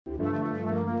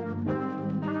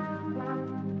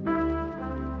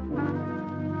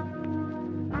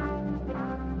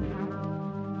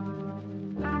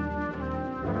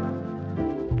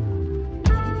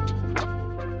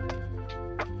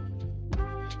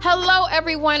Hello,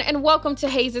 everyone, and welcome to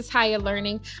Haze's Higher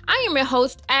Learning. I am your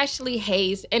host, Ashlee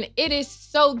Haze, and it is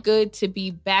so good to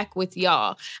be back with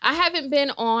y'all. I haven't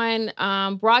been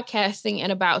on broadcasting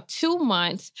in about 2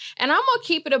 months, and I'm going to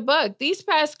keep it a buck. These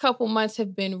past couple months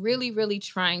have been really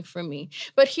trying for me.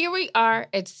 But here we are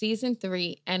at season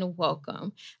 3, and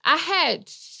welcome. I had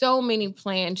so many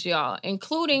plans, y'all,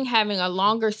 including having a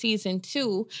longer season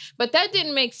 2, but that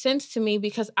didn't make sense to me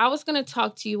because I was going to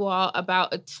talk to you all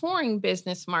about a touring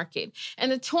business market.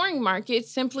 And the touring market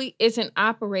simply isn't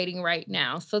operating right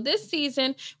now. So this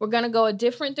season, we're going to go a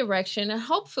different direction. And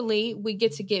hopefully we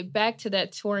get back to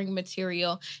that touring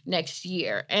material next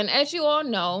year. And as you all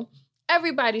know,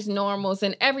 everybody's normals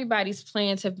and everybody's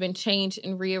plans have been changed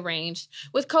and rearranged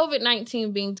with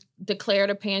COVID-19 being declared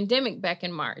a pandemic back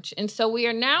in March. And so we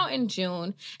are now in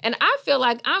June, and I feel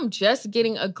like I'm just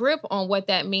getting a grip on what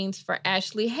that means for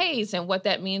Ashlee Haze and what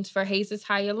that means for Haze's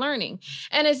Higher Learning.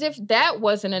 And as if that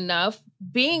wasn't enough,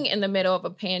 being in the middle of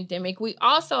a pandemic, we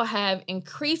also have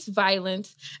increased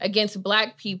violence against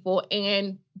Black people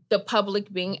and the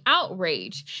public being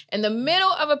outraged. In the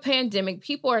middle of a pandemic,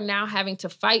 people are now having to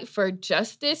fight for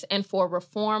justice and for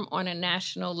reform on a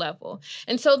national level.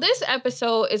 And so this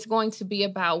episode is going to be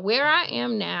about where I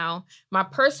am now, my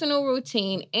personal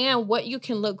routine, and what you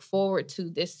can look forward to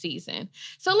this season.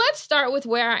 So let's start with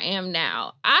where I am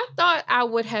now. I thought I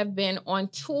would have been on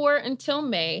tour until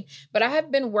May, but I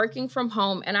have been working from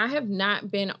home and I have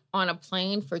not been on a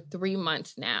plane for 3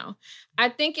 months now. I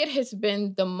think it has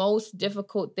been the most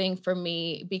difficult thing for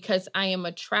me because I am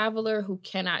a traveler who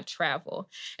cannot travel.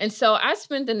 And so I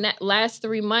spent the last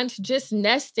 3 months just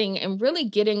nesting and really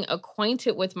getting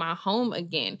acquainted with my home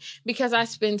again because I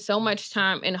spend so much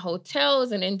time in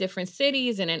hotels and in different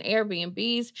cities and in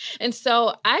Airbnbs. And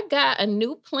so I got a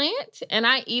new plant and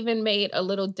I even made a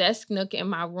little desk nook in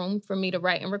my room for me to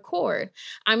write and record.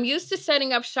 I'm used to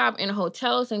setting up shop in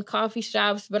hotels and coffee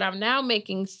shops, but I'm now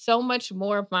making so much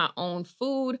more of my own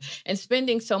food and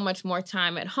spending so much more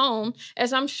time at home,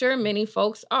 as I'm sure many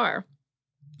folks are.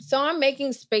 So I'm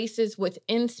making spaces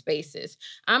within spaces.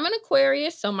 I'm an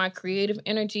Aquarius, so my creative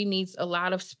energy needs a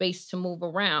lot of space to move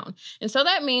around. And so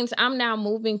that means I'm now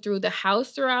moving through the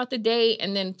house throughout the day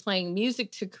and then playing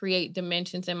music to create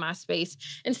dimensions in my space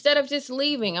instead of just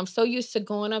leaving. I'm so used to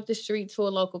going up the street to a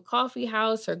local coffee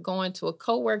house or going to a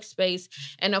co-work space.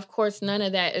 And of course, none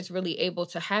of that is really able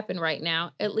to happen right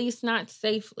now, at least not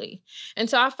safely. And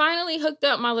so I finally hooked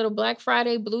up my little Black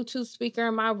Friday Bluetooth speaker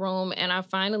in my room, and I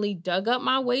finally dug up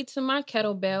my weights and my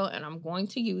kettlebell, and I'm going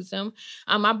to use them.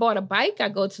 I bought a bike. I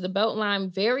go to the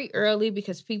Beltline very early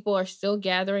because people are still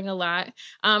gathering a lot.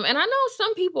 And I know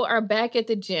some people are back at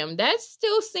the gym. That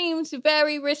still seems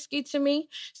very risky to me.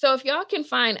 So if y'all can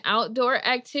find outdoor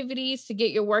activities to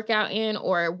get your workout in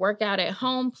or workout at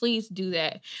home, please do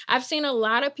that. I've seen a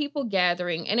lot of people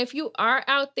gathering, and if you are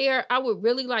out there, I would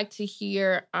really like to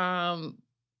hear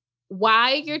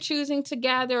why you're choosing to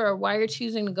gather or why you're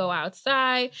choosing to go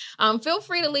outside. Feel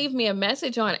free to leave me a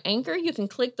message on Anchor. You can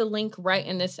click the link right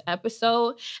in this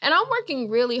episode. And I'm working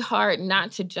really hard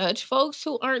not to judge folks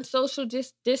who aren't social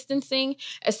distancing,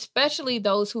 especially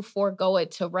those who forego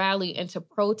it to rally and to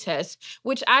protest,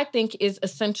 which I think is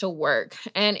essential work.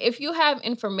 And if you have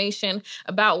information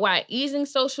about why easing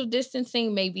social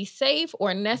distancing may be safe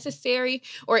or necessary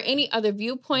or any other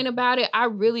viewpoint about it, I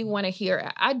really want to hear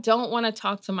it. I don't want to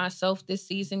talk to myself this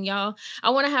season, y'all.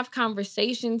 I want to have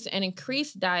conversations and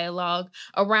increase dialogue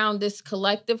around this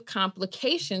collective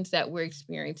complications that we're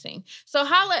experiencing. So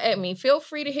holla at me. Feel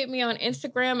free to hit me on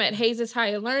Instagram at Haze's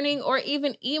Higher Learning or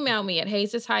even email me at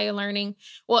Haze's Higher Learning.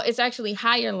 Well, it's actually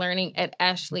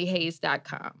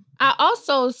higherlearning@ashleehaze.com. I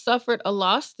also suffered a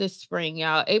loss this spring,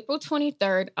 y'all. April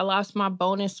 23rd, I lost my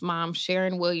bonus mom,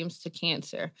 Sharon Williams, to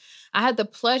cancer. I had the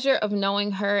pleasure of knowing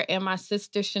her and my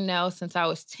sister Chanel since I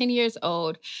was 10 years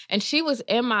old, and she was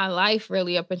in my life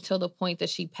really up until the point that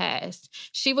she passed.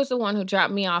 She was the one who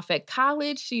dropped me off at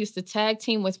college. She used to tag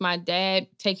team with my dad,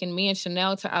 taking me and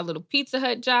Chanel to our little Pizza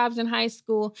Hut jobs in high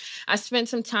school. I spent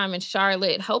some time in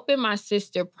Charlotte helping my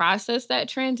sister process that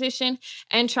transition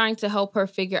and trying to help her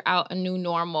figure out a new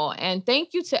normal. And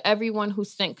thank you to everyone who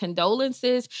sent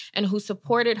condolences and who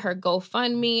supported her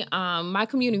GoFundMe. My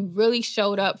community really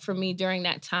showed up for me during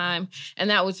that time,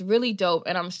 and that was really dope.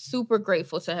 And I'm super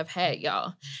grateful to have had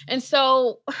y'all. And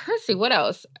so, let's see, what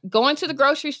else? Going to the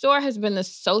grocery store has been the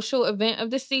social event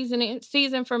of the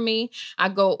season for me. I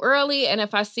go early, and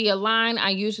if I see a line,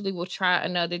 I usually will try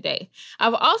another day.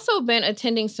 I've also been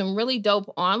attending some really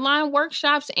dope online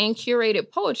workshops and curated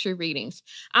poetry readings.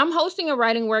 I'm hosting a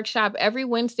writing workshop every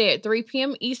Wednesday Wednesday at 3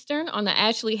 p.m. Eastern on the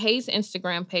Ashlee Haze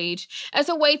Instagram page as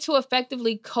a way to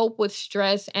effectively cope with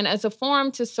stress and as a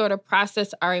forum to sort of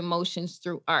process our emotions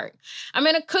through art. I'm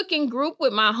in a cooking group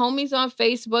with my homies on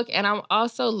Facebook, and I'm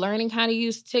also learning how to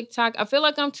use TikTok. I feel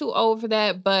like I'm too old for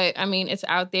that, but I mean, it's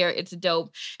out there. It's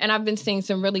dope. And I've been seeing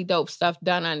some really dope stuff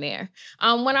done on there.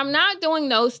 When I'm not doing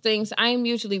those things, I am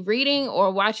usually reading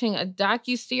or watching a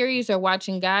docuseries or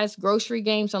watching Guys Grocery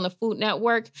Games on the Food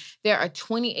Network. There are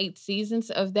 28 seasons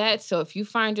of that. So if you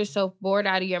find yourself bored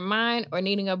out of your mind or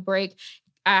needing a break,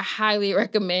 I highly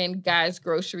recommend Guys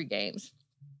Grocery Games.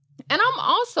 And I'm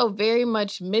also very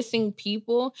much missing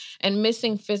people and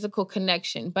missing physical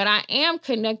connection, but I am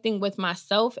connecting with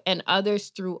myself and others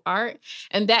through art,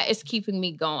 and that is keeping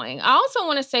me going. I also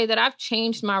want to say that I've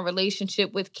changed my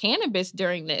relationship with cannabis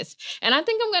during this, and I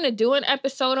think I'm going to do an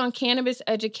episode on cannabis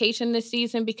education this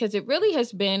season because it really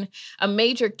has been a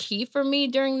major key for me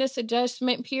during this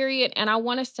adjustment period, and I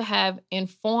want us to have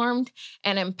informed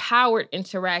and empowered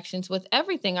interactions with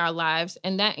everything in our lives,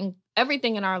 and that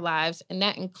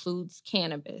includes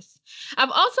cannabis. I've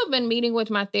also been meeting with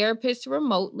my therapist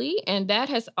remotely, and that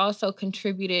has also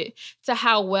contributed to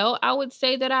how well I would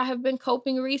say that I have been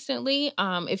coping recently.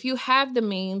 If you have the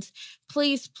means,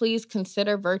 please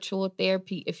consider virtual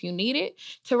therapy if you need it.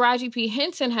 Taraji P.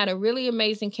 Henson had a really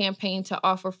amazing campaign to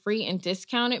offer free and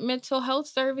discounted mental health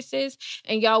services.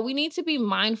 And y'all, we need to be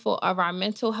mindful of our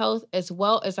mental health as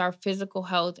well as our physical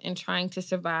health in trying to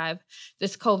survive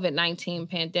this COVID-19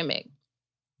 pandemic.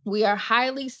 We are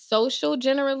highly social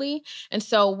generally. And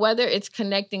so whether it's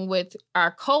connecting with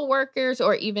our coworkers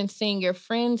or even seeing your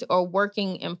friends or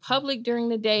working in public during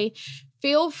the day,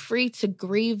 feel free to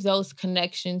grieve those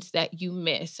connections that you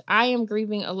miss. I am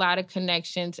grieving a lot of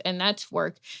connections, and that's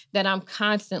work that I'm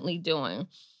constantly doing.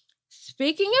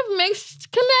 Speaking of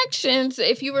mixed connections,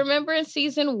 if you remember in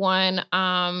season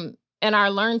 1, in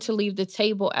our Learn to Leave the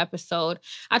Table episode,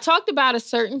 I talked about a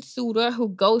certain suitor who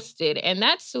ghosted, and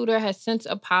that suitor has since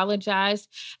apologized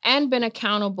and been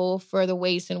accountable for the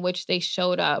ways in which they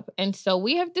showed up. And so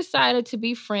we have decided to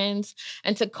be friends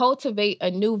and to cultivate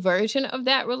a new version of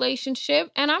that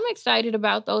relationship, and I'm excited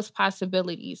about those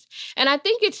possibilities. And I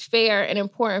think it's fair and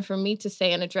important for me to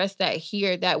say and address that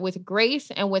here, that with grace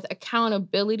and with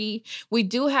accountability, we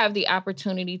do have the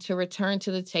opportunity to return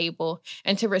to the table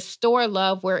and to restore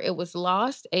love where it was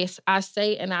lost, as I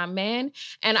say in Amen.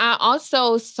 And I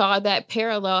also saw that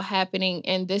parallel happening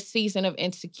in this season of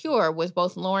Insecure with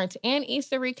both Lawrence and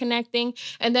Issa reconnecting,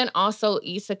 and then also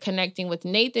Issa connecting with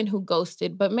Nathan who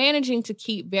ghosted, but managing to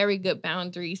keep very good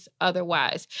boundaries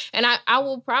otherwise. And I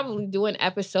will probably do an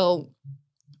episode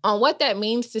on what that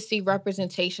means to see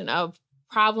representation of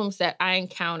problems that I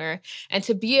encounter and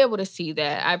to be able to see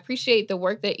that. I appreciate the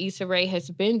work that Issa Rae has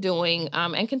been doing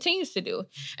and continues to do.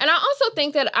 And I also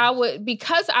think that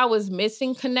because I was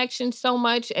missing connection so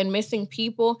much and missing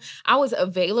people, I was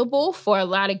available for a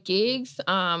lot of gigs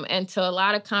and to a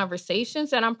lot of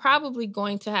conversations that I'm probably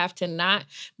going to have to not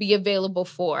be available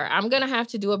for. I'm going to have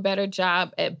to do a better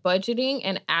job at budgeting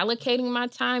and allocating my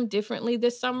time differently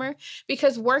this summer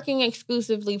because working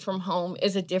exclusively from home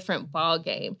is a different ball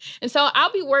game. And so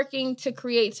I'll be working to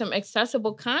create some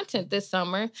accessible content this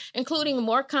summer, including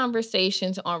more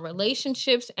conversations on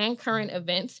relationships and current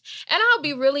events. And I'll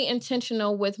be really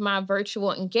intentional with my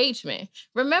virtual engagement.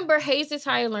 Remember, Haze's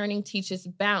Higher Learning teaches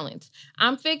balance.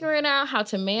 I'm figuring out how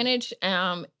to manage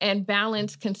and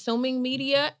balance consuming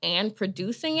media and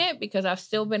producing it because I've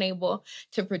still been able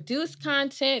to produce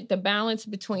content, the balance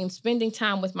between spending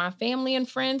time with my family and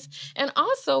friends, and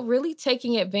also really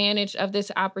taking advantage of this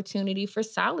opportunity for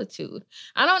solitude.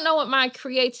 I don't know what my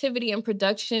creativity and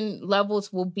production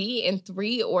levels will be in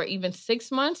 3 or even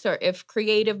 6 months, or if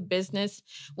creative business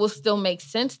will still make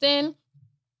sense then.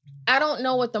 I don't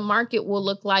know what the market will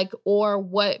look like or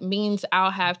what means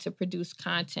I'll have to produce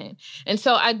content. And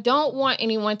so I don't want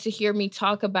anyone to hear me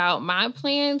talk about my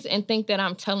plans and think that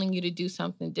I'm telling you to do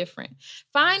something different.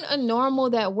 Find a normal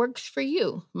that works for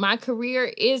you. My career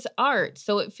is art,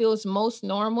 so it feels most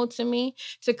normal to me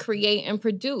to create and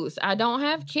produce. I don't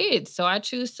have kids, so I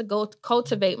choose to go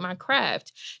cultivate my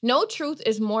craft. No truth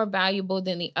is more valuable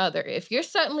than the other. If you're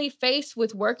suddenly faced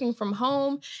with working from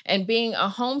home and being a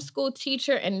homeschool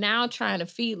teacher and now trying to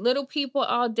feed little people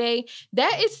all day,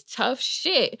 that is tough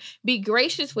shit. Be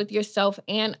gracious with yourself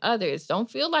and others. Don't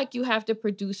feel like you have to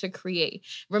produce or create.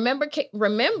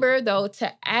 Remember though,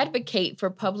 to advocate for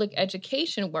public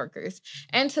education workers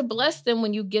and to bless them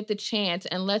when you get the chance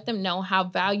and let them know how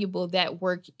valuable that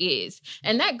work is.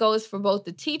 And that goes for both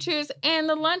the teachers and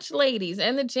the lunch ladies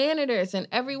and the janitors and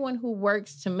everyone who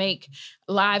works to make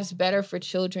lives better for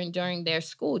children during their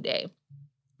school day.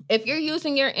 If you're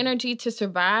using your energy to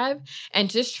survive and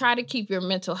just try to keep your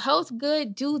mental health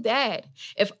good, do that.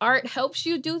 If art helps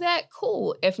you do that,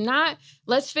 cool. If not,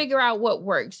 let's figure out what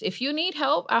works. If you need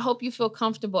help, I hope you feel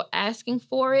comfortable asking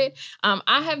for it.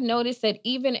 I have noticed that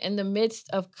even in the midst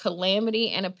of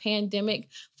calamity and a pandemic,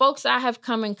 folks I have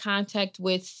come in contact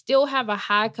with still have a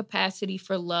high capacity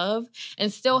for love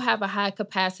and still have a high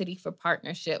capacity for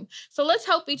partnership. So let's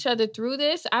help each other through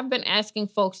this. I've been asking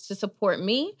folks to support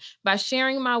me by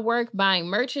sharing my work, buying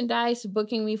merchandise,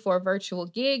 booking me for a virtual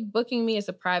gig, booking me as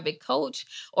a private coach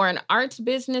or an arts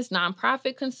business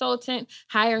nonprofit consultant,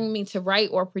 hiring me to write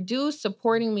or produce,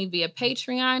 supporting me via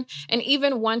Patreon, and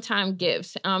even one-time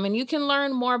gifts. And you can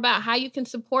learn more about how you can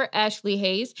support Ashlee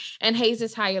Haze and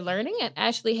Haze's Higher Learning at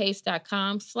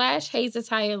ashleehaze.com/Haze's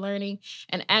Higher Learning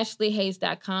and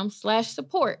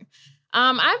ashleehaze.com/support.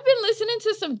 I've been listening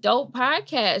to some dope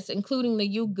podcasts, including the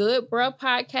You Good Bruh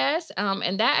podcast,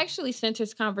 and that actually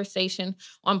centers conversation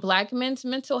on Black men's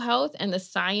mental health and the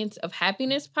Science of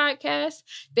Happiness podcast,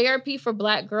 Therapy for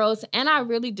Black Girls, and I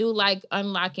really do like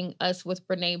Unlocking Us with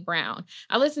Brene Brown.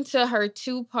 I listened to her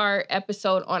 2-part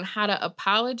episode on how to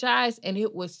apologize, and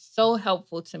it was so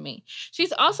helpful to me.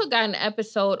 She's also got an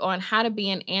episode on how to be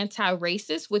an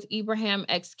anti-racist with Ibrahim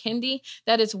X. Kendi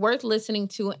that is worth listening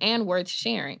to and worth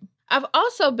sharing. I've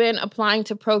also been applying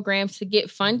to programs to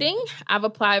get funding. I've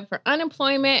applied for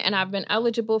unemployment and I've been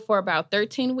eligible for about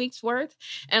 13 weeks worth.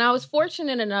 And I was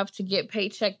fortunate enough to get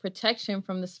paycheck protection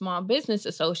from the Small Business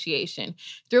Association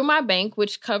through my bank,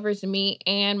 which covers me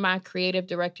and my creative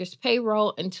director's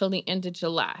payroll until the end of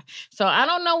July. So I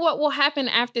don't know what will happen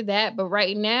after that, but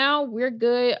right now we're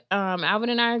good. Alvin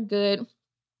and I are good.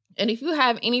 And if you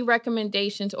have any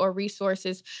recommendations or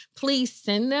resources, please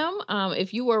send them.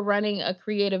 If you were running a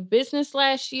creative business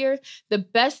last year, the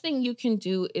best thing you can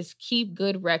do is keep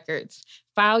good records.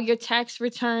 File your tax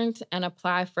returns and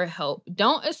apply for help.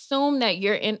 Don't assume that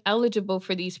you're ineligible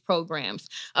for these programs.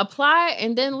 Apply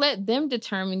and then let them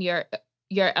determine your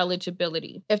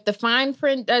eligibility. If the fine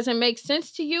print doesn't make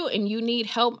sense to you and you need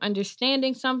help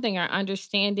understanding something or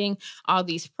understanding all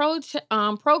these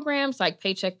programs like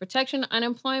paycheck protection,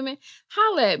 unemployment,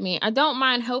 holla at me. I don't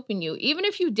mind helping you. Even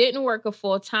if you didn't work a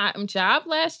full-time job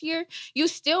last year, you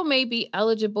still may be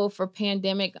eligible for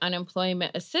pandemic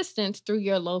unemployment assistance through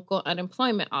your local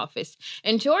unemployment office.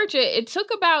 In Georgia, it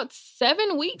took about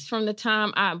 7 weeks from the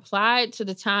time I applied to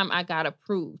the time I got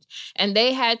approved. And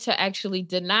they had to actually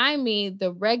deny me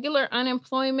the regular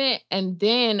unemployment and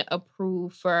then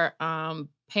approve for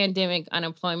pandemic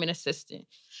unemployment assistance.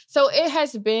 So it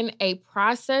has been a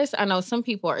process. I know some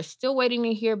people are still waiting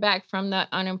to hear back from the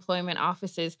unemployment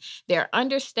offices. They're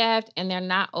understaffed and they're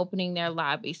not opening their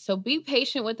lobbies. So be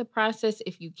patient with the process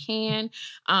if you can.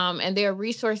 And there are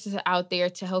resources out there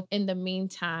to help in the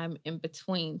meantime, in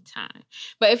between time.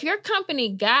 But if your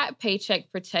company got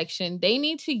paycheck protection, they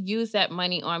need to use that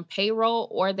money on payroll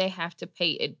or they have to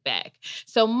pay it back.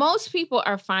 So most people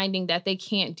are finding that they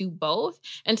can't do both.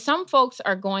 And some folks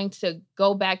are going to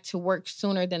go back to work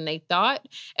sooner than they thought.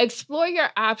 Explore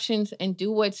your options and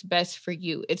do what's best for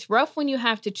you. It's rough when you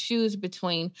have to choose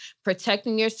between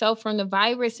protecting yourself from the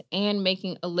virus and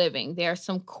making a living. There are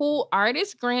some cool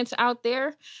artist grants out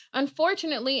there.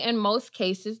 Unfortunately, in most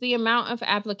cases, the amount of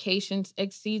applications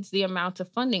exceeds the amount of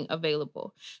funding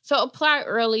available. So apply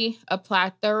early,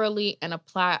 apply thoroughly, and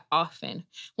apply often.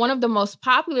 One of the most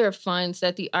popular funds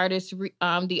that the Artist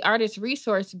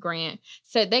Resource Grant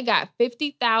said they got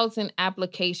 50,000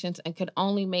 applications and could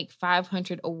only make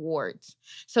 500 awards.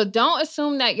 So don't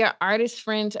assume that your artist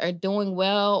friends are doing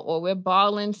well or we're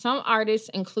balling. Some artists,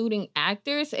 including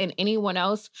actors and anyone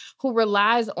else who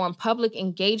relies on public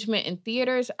engagement in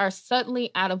theaters, are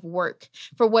suddenly out of work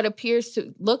for what appears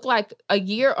to look like a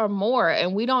year or more,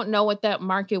 and we don't know what that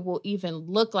market will even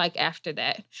look like after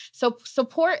that. So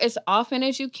support as often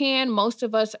as you can. Most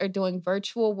of us are doing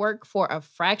virtual work for a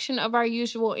fraction of our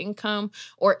usual income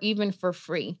or even for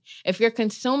free. If you're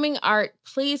consuming art,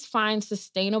 please find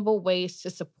sustainable ways to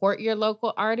support your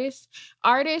local artists.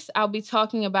 I'll be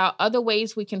talking about other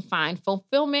ways we can find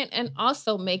fulfillment and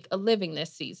also make a living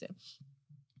this season.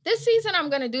 This season,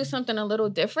 I'm going to do something a little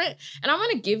different, and I'm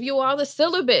going to give you all the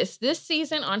syllabus. This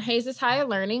season on Haze's Higher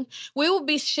Learning, we will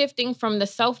be shifting from the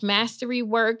self-mastery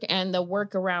work and the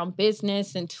work around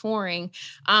business and touring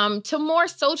to more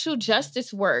social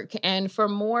justice work and for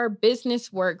more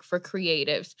business work for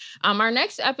creatives. Our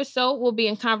next episode will be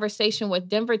in conversation with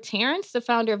Denver Terrence, the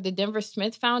founder of the Denver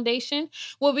Smith Foundation.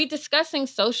 We'll be discussing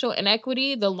social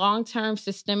inequity, the long-term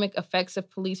systemic effects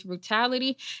of police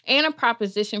brutality, and a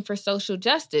proposition for social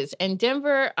justice justice. And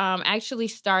Denver actually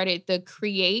started the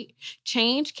Create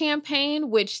Change campaign,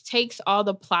 which takes all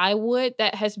the plywood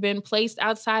that has been placed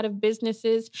outside of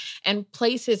businesses and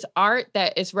places art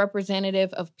that is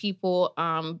representative of people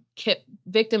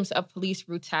victims of police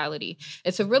brutality.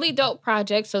 It's a really dope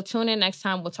project, so tune in next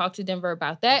time. We'll talk to Denver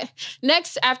about that.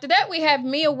 Next, after that, we have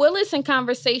Mia Willis in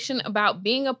conversation about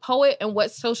being a poet and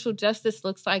what social justice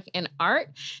looks like in art.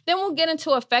 Then we'll get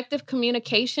into effective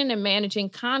communication and managing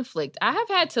conflict. I have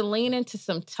had to lean into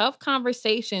some tough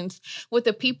conversations with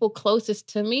the people closest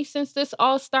to me since this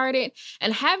all started,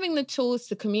 and having the tools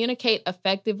to communicate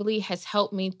effectively has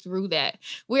helped me through that.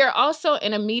 We are also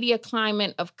in a media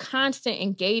climate of constant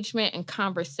engagement and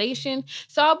conversation,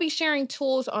 so I'll be sharing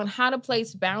tools on how to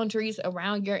place boundaries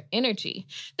around your energy.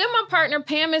 Then my partner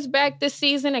Pam is back this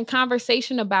season in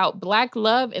conversation about Black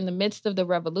love in the midst of the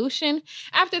revolution.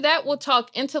 After that, we'll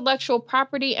talk intellectual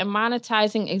property and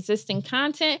monetizing existing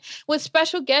content with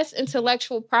special guest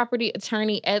intellectual property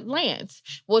attorney Ed Lance.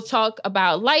 We'll talk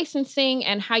about licensing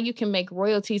and how you can make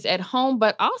royalties at home,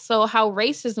 but also how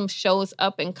racism shows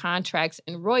up in contracts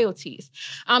and royalties.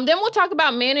 Then we'll talk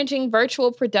about managing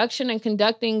virtual production and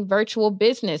conducting virtual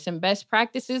business and best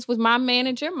practices with my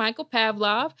manager, Michael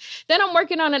Pavlov. Then I'm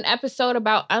working on an episode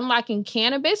about unlocking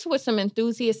cannabis with some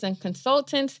enthusiasts and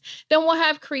consultants. Then we'll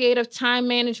have creative time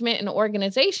management and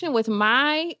organization with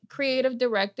my creative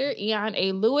director, Eon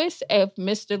A. Lewis of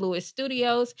Mr. Lewis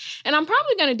Studios. And I'm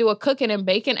probably going to do a cooking and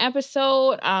baking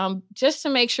episode just to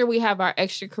make sure we have our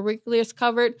extracurriculars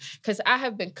covered, because I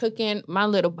have been cooking my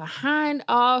little behind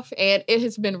off and it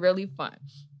has been really fun.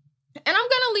 And I'm going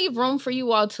to leave room for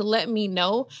you all to let me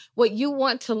know what you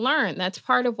want to learn. That's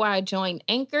part of why I joined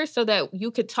Anchor, so that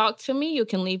you could talk to me. You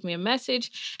can leave me a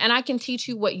message and I can teach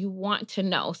you what you want to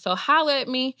know. So holla at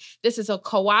me. This is a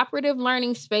cooperative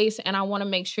learning space and I want to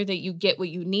make sure that you get what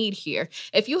you need here.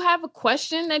 If you have a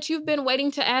question that you've been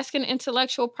waiting to ask an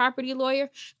intellectual property lawyer,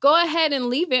 go ahead and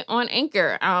leave it on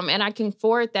Anchor and I can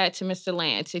forward that to Mr.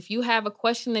 Lance. If you have a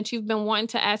question that you've been wanting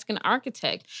to ask an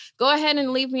architect, go ahead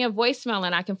and leave me a voicemail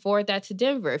and I can forward that to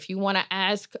Denver. If you want to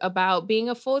ask about being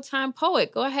a full-time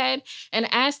poet, go ahead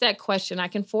and ask that question. I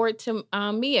can forward to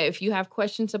Mia. If you have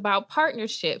questions about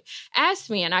partnership,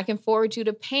 ask me and I can forward you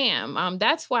to Pam.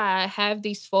 That's why I have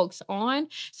these folks on,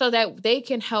 so that they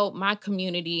can help my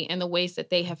community in the ways that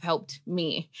they have helped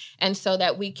me, and so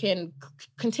that we can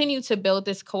continue to build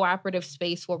this cooperative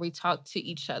space where we talk to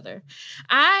each other.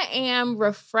 I am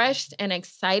refreshed and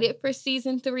excited for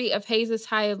season 3 of Haze's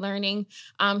Higher Learning.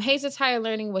 Haze's Higher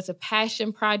Learning was a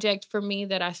passion project for me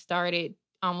that I started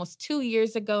almost 2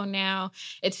 years ago now.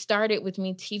 It started with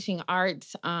me teaching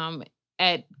arts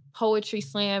at poetry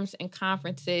slams and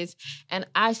conferences, and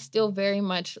I still very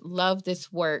much love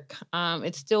this work.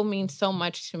 It still means so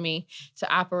much to me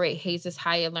to operate Haze's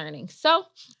Higher Learning. So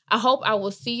I hope I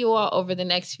will see you all over the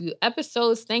next few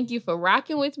episodes. Thank you for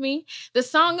rocking with me. The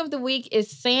song of the week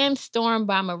is Sandstorm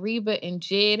by Mariba and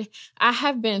Jid. I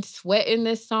have been sweating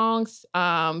this song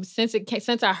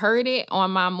since I heard it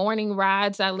on my morning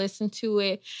rides. I listened to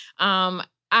it.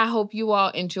 I hope you all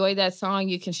enjoy that song.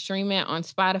 You can stream it on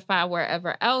Spotify,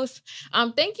 wherever else.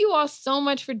 Thank you all so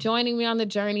much for joining me on the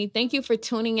journey. Thank you for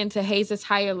tuning into Haze's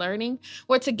Higher Learning,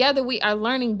 where together we are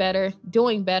learning better,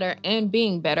 doing better, and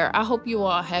being better. I hope you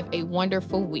all have a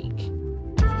wonderful week.